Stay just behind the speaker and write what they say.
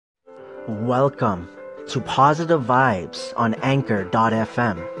Welcome to Positive Vibes on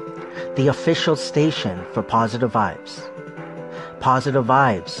Anchor.fm, the official station for Positive Vibes. Positive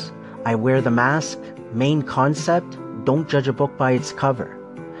Vibes. I wear the mask. Main concept, don't judge a book by its cover.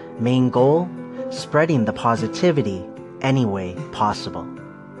 Main goal, spreading the positivity any way possible.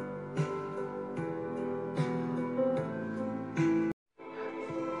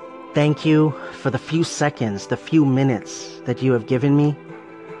 Thank you for the few seconds, the few minutes that you have given me.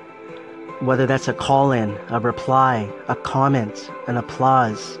 Whether that's a call-in, a reply, a comment, an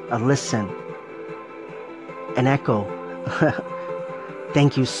applause, a listen, an echo.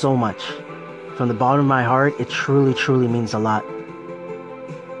 Thank you so much. From the bottom of my heart, it truly, truly means a lot.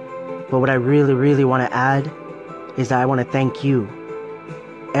 But what I really, really want to add is that I want to thank you,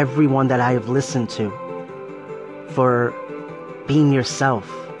 everyone that I have listened to, for being yourself,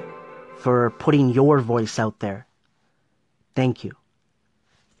 for putting your voice out there. Thank you.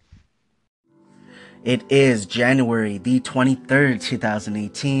 It is January the 23rd,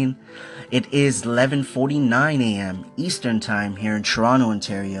 2018. It is 11:49 a.m. Eastern Time here in Toronto,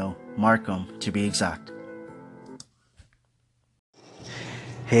 Ontario. Markham, to be exact.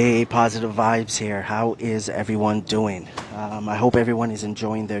 Hey, Positive Vibes here. How is everyone doing? I hope everyone is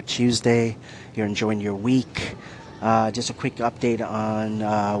enjoying their Tuesday. You're enjoying your week. Just a quick update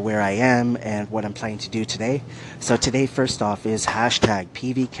on where I am and what I'm planning to do today. So today, first off, is hashtag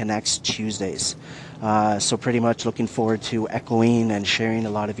PV Connects Tuesdays. So pretty much looking forward to echoing and sharing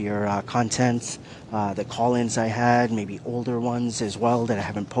a lot of your content, the call-ins I had, maybe older ones as well that I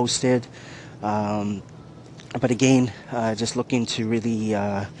haven't posted. But again, just looking to really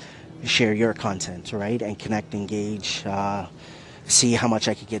share your content, right? And connect, engage, see how much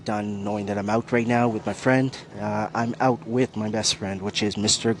I could get done knowing that I'm out right now with my friend. I'm out with my best friend, which is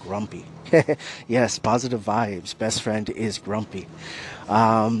Mr. Grumpy. Yes, Positive Vibes. Best friend is Grumpy.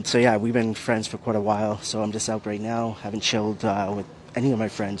 So yeah, we've been friends for quite a while. So I'm just out right now. Haven't chilled with any of my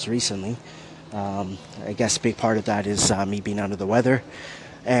friends recently. I guess a big part of that is me being under the weather.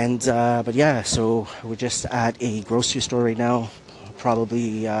 And but yeah, so we're just at a grocery store right now.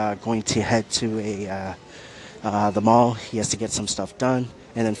 Probably going to head to the mall. He has to get some stuff done,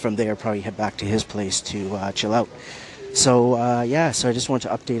 and then from there probably head back to his place to chill out. So yeah, so I just want to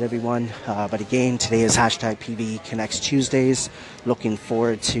update everyone. But again, today is hashtag PV Connects Tuesdays. Looking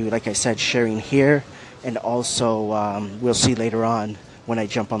forward to, like I said, sharing here, and also we'll see later on when I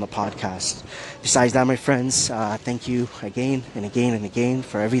jump on the podcast. Besides that, my friends, thank you again and again and again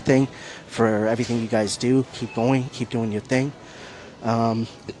for everything you guys do. Keep going, keep doing your thing. And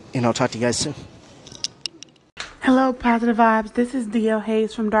I'll talk to you guys soon. Hello, Positive Vibes. This is DL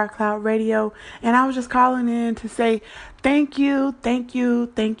Hayes from Dark Cloud Radio, and I was just calling in to say thank you, thank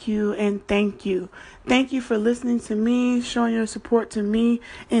you, thank you, and thank you. Thank you for listening to me, showing your support to me,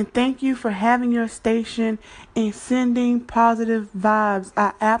 and thank you for having your station and sending positive vibes.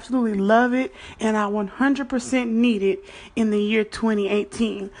 I absolutely love it, and I 100% need it in the year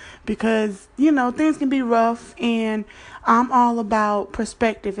 2018 because, things can be rough, and I'm all about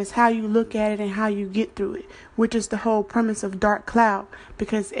perspective. It's how you look at it and how you get through it, which is the whole premise of Dark Cloud,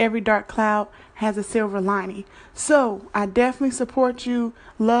 because every dark cloud has a silver lining. So I definitely support you.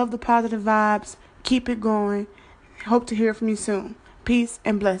 Love the positive vibes. Keep it going. Hope to hear from you soon. Peace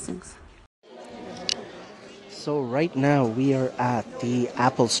and blessings. So right now we are at the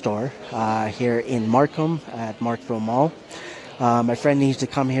Apple Store here in Markham at Markville Mall. My friend needs to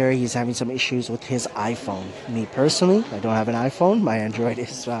come here. He's having some issues with his iPhone. Me personally, I don't have an iPhone. My Android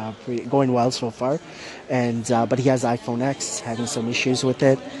is going well so far, and but he has iPhone X, having some issues with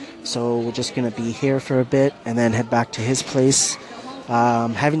it. So we're just gonna be here for a bit and then head back to his place.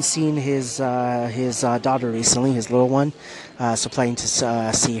 Haven't seen his daughter recently, his little one. So planning to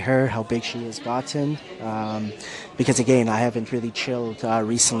see her, how big she has gotten. Because again, I haven't really chilled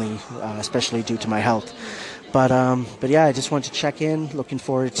recently, especially due to my health. But yeah, I just want to check in. Looking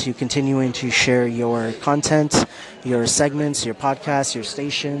forward to continuing to share your content, your segments, your podcast, your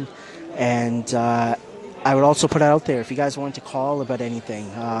station. And I would also put it out there if you guys want to call about anything.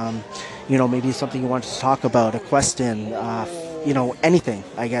 Maybe something you want to talk about, a question, anything,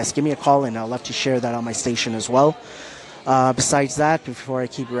 I guess. Give me a call and I'll love to share that on my station as well. Besides that, before I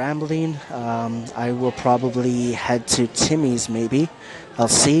keep rambling, I will probably head to Timmy's maybe. I'll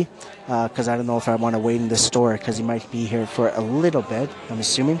see, because I don't know if I want to wait in the store because he might be here for a little bit, I'm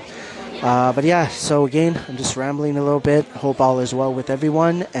assuming. But yeah, so again, I'm just rambling a little bit. Hope all is well with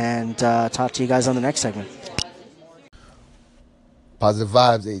everyone, and talk to you guys on the next segment. Positive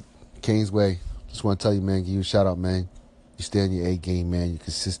Vibes, Kingsway. Just want to tell you, man, give you a shout out, man. You stay on your A game, man. You're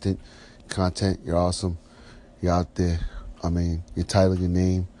consistent content. You're awesome. You're out there. I mean, you're title, your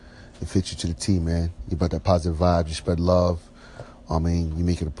name. It fits you to the T, man. You about that positive vibe. You spread love. I mean, you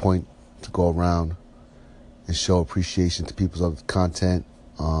make it a point to go around and show appreciation to people's other content.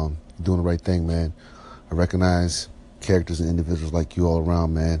 You're doing the right thing, man. I recognize characters and individuals like you all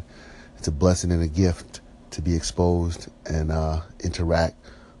around, man. It's a blessing and a gift to be exposed and interact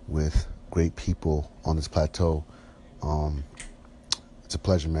with great people on this plateau. It's a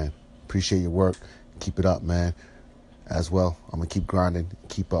pleasure, man. Appreciate your work. Keep it up, man. As well, I'm going to keep grinding,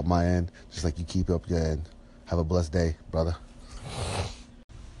 keep up my end, just like you keep up your end. Have a blessed day, brother.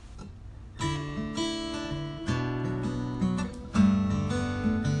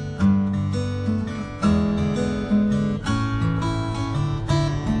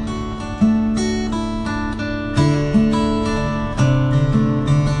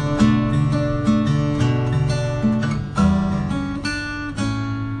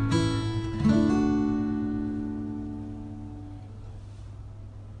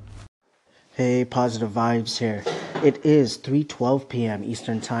 Hey, Positive Vibes here. It is 3:12 p.m.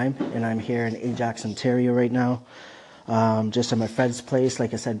 Eastern Time, and I'm here in Ajax, Ontario right now. Just at my friend's place,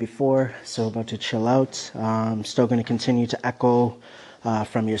 like I said before, so about to chill out. Still going to continue to echo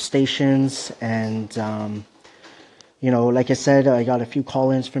from your stations, and like I said, I got a few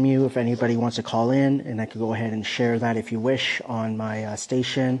call-ins from you. If anybody wants to call in, and I could go ahead and share that if you wish on my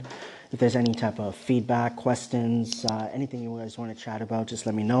station. If there's any type of feedback, questions, anything you guys want to chat about, just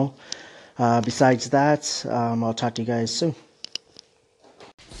let me know. Besides that, I'll talk to you guys soon.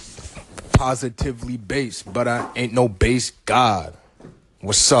 Positively based, but I ain't no base god.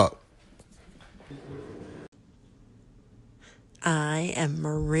 What's up? I am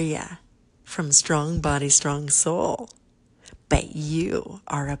Maria from Strong Body, Strong Soul. But you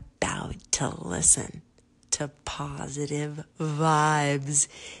are about to listen to Positive Vibes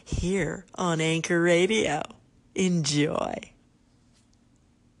here on Anchor Radio. Enjoy.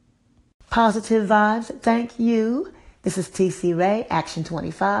 Positive Vibes, thank you. This is TC Ray, Action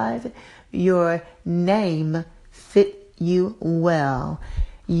 25. Your name fit you well.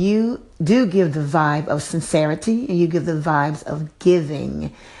 You do give the vibe of sincerity, and you give the vibes of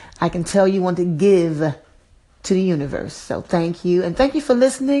giving. I can tell you want to give to the universe. So thank you. And thank you for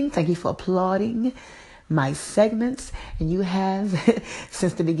listening. Thank you for applauding my segments. And you have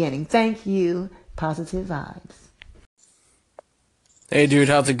since the beginning. Thank you. Positive Vibes. Hey dude,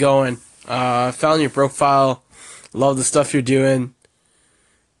 how's it going? Found your profile. Love the stuff you're doing.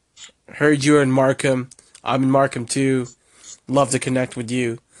 Heard you were in Markham. I'm in Markham too. Love to connect with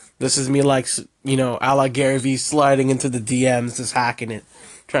you. This is me like, a la Gary Vee sliding into the DMs, just hacking it,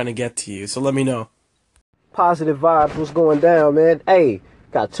 trying to get to you. So let me know. Positive Vibes, what's going down, man? Hey,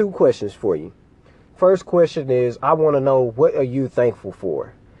 got two questions for you. First question is, I want to know, what are you thankful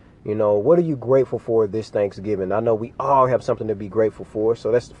for? What are you grateful for this Thanksgiving? I know we all have something to be grateful for,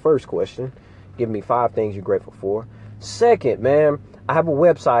 so that's the first question. Give me 5 things you're grateful for. Second, man, I have a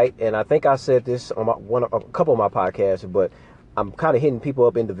website, and I think I said this on a couple of my podcasts, but I'm kind of hitting people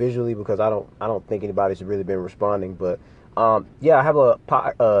up individually because I don't think anybody's really been responding. But I have not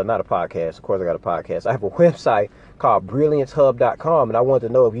a podcast. Of course, I got a podcast. I have a website called BrillianceHub.com, and I wanted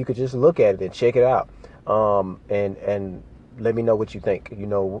to know if you could just look at it and check it out, and let me know what you think.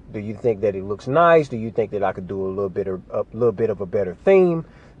 Do you think that it looks nice? Do you think that I could do a little bit of a better theme?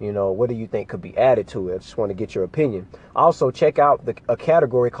 What do you think could be added to it? I just want to get your opinion. Also, check out a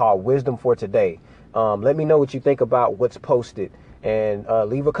category called Wisdom for Today. Let me know what you think about what's posted, and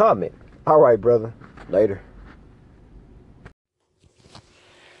leave a comment. All right, brother. Later.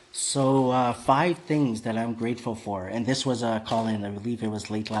 So 5 things that I'm grateful for, and this was a call-in, I believe it was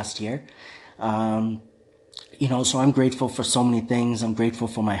late last year. So I'm grateful for so many things. I'm grateful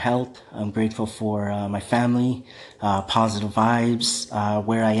for my health. I'm grateful for my family, positive vibes,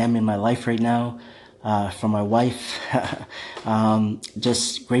 where I am in my life right now, for my wife.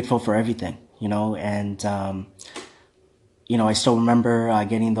 Just grateful for everything, and I still remember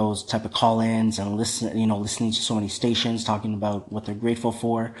getting those type of call-ins and listening to so many stations talking about what they're grateful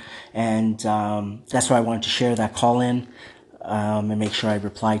for, and that's why I wanted to share that call-in. And make sure I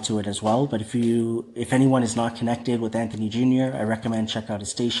reply to it as well. But if anyone is not connected with Anthony Jr., I recommend check out his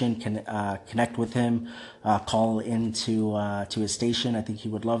station, connect with him, call into his station. I think he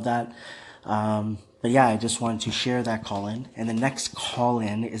would love that. But yeah, I just wanted to share that call in. And the next call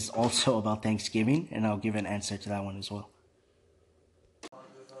in is also about Thanksgiving, and I'll give an answer to that one as well.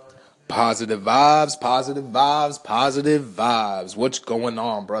 Positive vibes, positive vibes, positive vibes. What's going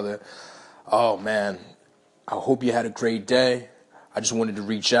on, brother? Oh man, I hope you had a great day. I just wanted to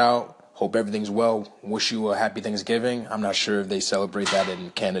reach out. Hope everything's well. Wish you a happy Thanksgiving. I'm not sure if they celebrate that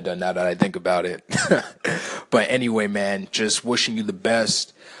in Canada now that I think about it. But anyway, man, just wishing you the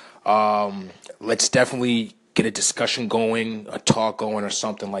best. Let's definitely get a discussion going, a talk going, or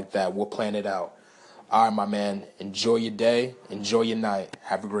something like that. We'll plan it out. All right, my man. Enjoy your day. Enjoy your night.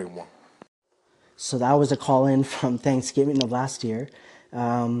 Have a great one. So that was a call in from Thanksgiving of last year.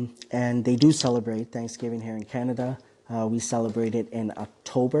 And they do celebrate Thanksgiving here in Canada. We celebrate it in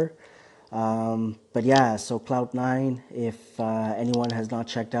October. But yeah, so Cloud9, if anyone has not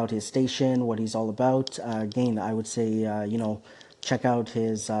checked out his station, what he's all about, again, I would say, check out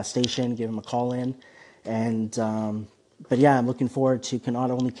his station, give him a call in. And, but yeah, I'm looking forward to not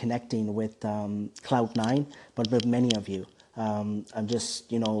only connecting with Cloud9, but with many of you. I'm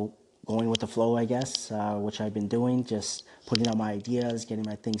just, going with the flow, I guess, which I've been doing, just putting out my ideas, getting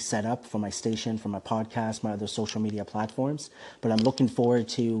my things set up for my station, for my podcast, my other social media platforms. But I'm looking forward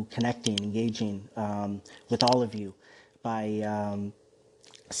to connecting, engaging with all of you by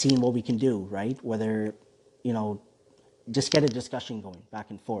seeing what we can do, right? Whether, just get a discussion going back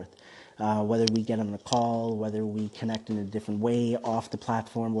and forth. Whether we get on a call, whether we connect in a different way off the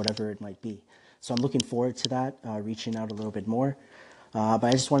platform, whatever it might be. So I'm looking forward to that, reaching out a little bit more. But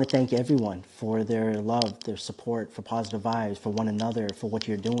I just want to thank everyone for their love, their support, for positive vibes, for one another, for what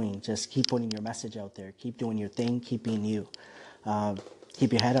you're doing. Just keep putting your message out there. Keep doing your thing. Keep being you.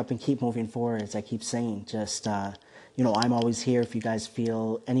 Keep your head up and keep moving forward, as I keep saying. Just, I'm always here if you guys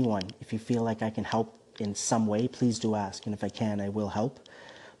feel, if you feel like I can help in some way, please do ask. And if I can, I will help.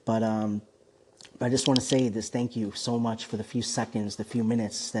 But I just want to say this, thank you so much for the few seconds, the few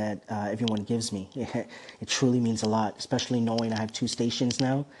minutes that everyone gives me. It truly means a lot, especially knowing I have two stations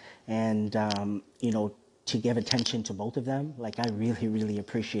now. And, to give attention to both of them, like I really, really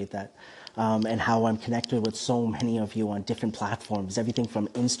appreciate that. And how I'm connected with so many of you on different platforms, everything from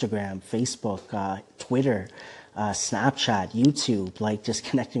Instagram, Facebook, Twitter, Snapchat, YouTube, like just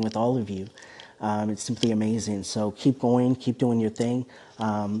connecting with all of you. It's simply amazing. So keep going, keep doing your thing.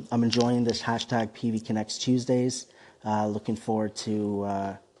 I'm enjoying this hashtag PV Connects Tuesdays. Looking forward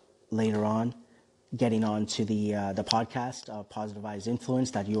to later on getting on to the podcast, Positive Vibes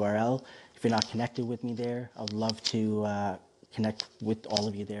Influence, that URL. If you're not connected with me there, I would love to connect with all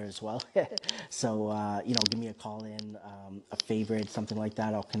of you there as well. So, give me a call in, a favorite, something like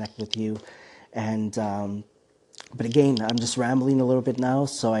that. I'll connect with you. And but again, I'm just rambling a little bit now,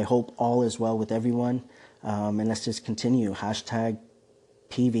 so I hope all is well with everyone. And let's just continue. Hashtag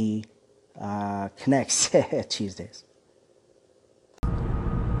PV Connects Tuesdays.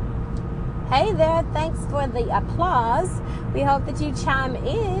 Hey there, thanks for the applause. We hope that you chime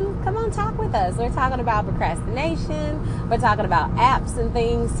in. Come on, talk with us. We're talking about procrastination. We're talking about apps and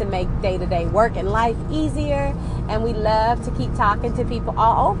things to make day-to-day work and life easier. And we love to keep talking to people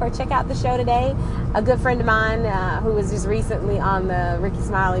all over. Check out the show today. A good friend of mine who was just recently on the Ricky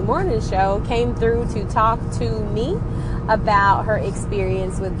Smiley Morning Show came through to talk to me about her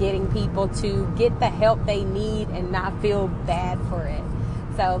experience with getting people to get the help they need and not feel bad for it.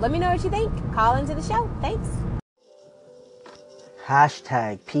 So let me know what you think. Call into the show. Thanks.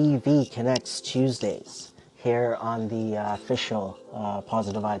 Hashtag PV Connects Tuesdays here on the official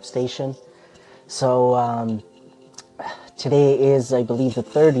Positive Vibe station. So today is, I believe, the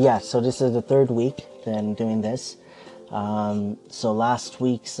third. So this is the third week that I'm doing this. So last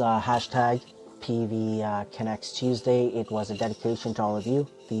week's hashtag PV Connects Tuesday, it was a dedication to all of you,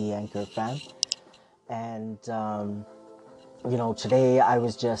 the Anchor fam. And today I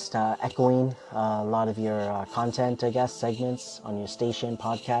was just echoing a lot of your content, I guess, segments on your station,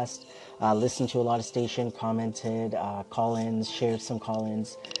 podcast. Listened to a lot of station, commented, call-ins, shared some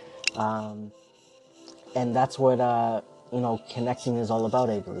call-ins. And that's what, connecting is all about,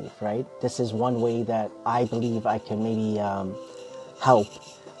 I believe, right? This is one way that I believe I can maybe help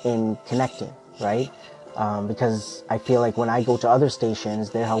in connecting, right? Because I feel like when I go to other stations,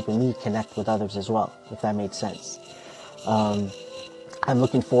 they're helping me connect with others as well, if that made sense. I'm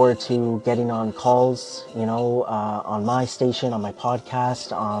looking forward to getting on calls, on my station, on my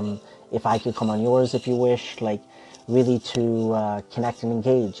podcast. If I could come on yours if you wish, like really to connect and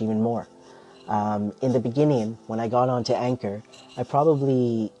engage even more. In the beginning, when I got onto Anchor, I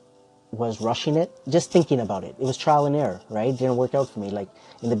probably was rushing it, just thinking about it. It was trial and error, right? It didn't work out for me. Like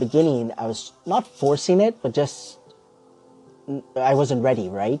in the beginning, I was not forcing it, but just I wasn't ready,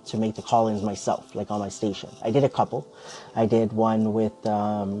 right, to make the call-ins myself, like on my station. I did a couple. I did one with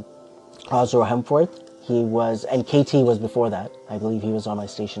Osro Hempworth. And KT was before that. I believe he was on my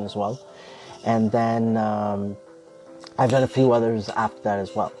station as well. And then I've done a few others after that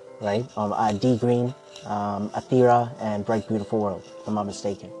as well, right? D Green, Athira, and Bright Beautiful World, if I'm not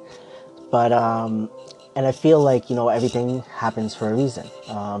mistaken. But, and I feel like, everything happens for a reason,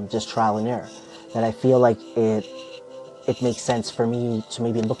 just trial and error. And I feel like it makes sense for me to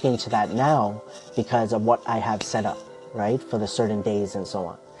maybe look into that now because of what I have set up, right, for the certain days and so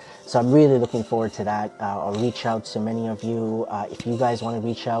on. So I'm really looking forward to that. I'll reach out to many of you. If you guys want to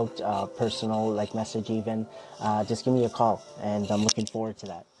reach out, personal, like message even, just give me a call, and I'm looking forward to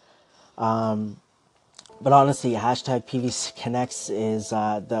that. But honestly, hashtag PVC Connects is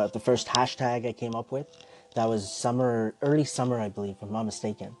the first hashtag I came up with. That was early summer, I believe, if I'm not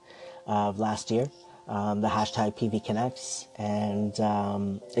mistaken, of last year. The hashtag PV Connects. And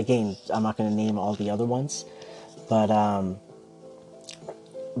again, I'm not going to name all the other ones. But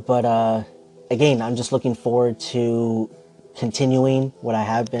again, I'm just looking forward to continuing what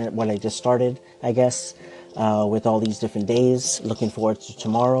I just started, I guess, with all these different days. Looking forward to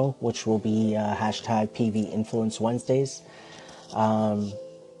tomorrow, which will be hashtag PV Influence Wednesdays.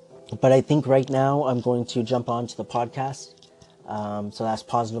 But I think right now I'm going to jump onto the podcast. So that's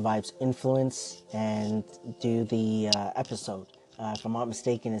Positive Vibes Influence, and do the episode. If I'm not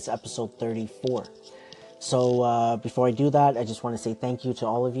mistaken, it's episode 34. So before I do that, I just want to say thank you to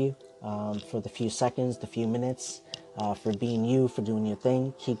all of you for the few seconds, the few minutes, for being you, for doing your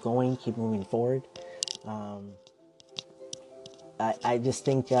thing. Keep going, keep moving forward. I just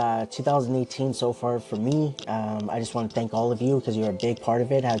think 2018 so far for me, I just want to thank all of you because you're a big part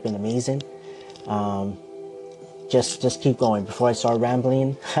of it. It has been amazing. Just keep going. Before I start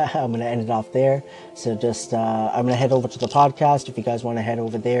rambling, I'm going to end it off there. So just, I'm going to head over to the podcast. If you guys want to head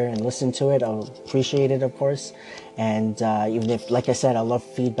over there and listen to it, I'll appreciate it, of course. And even if, like I said, I love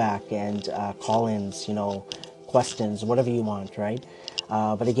feedback and call-ins, questions, whatever you want, right?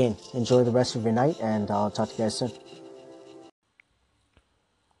 But again, enjoy the rest of your night, and I'll talk to you guys soon.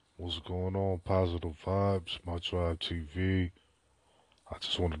 What's going on, Positive Vibes, My Tribe TV? I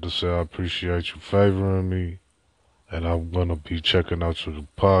just wanted to say I appreciate you favoring me. And I'm going to be checking out your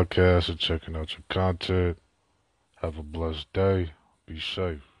podcast and checking out your content. Have a blessed day. Be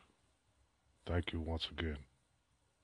safe. Thank you once again.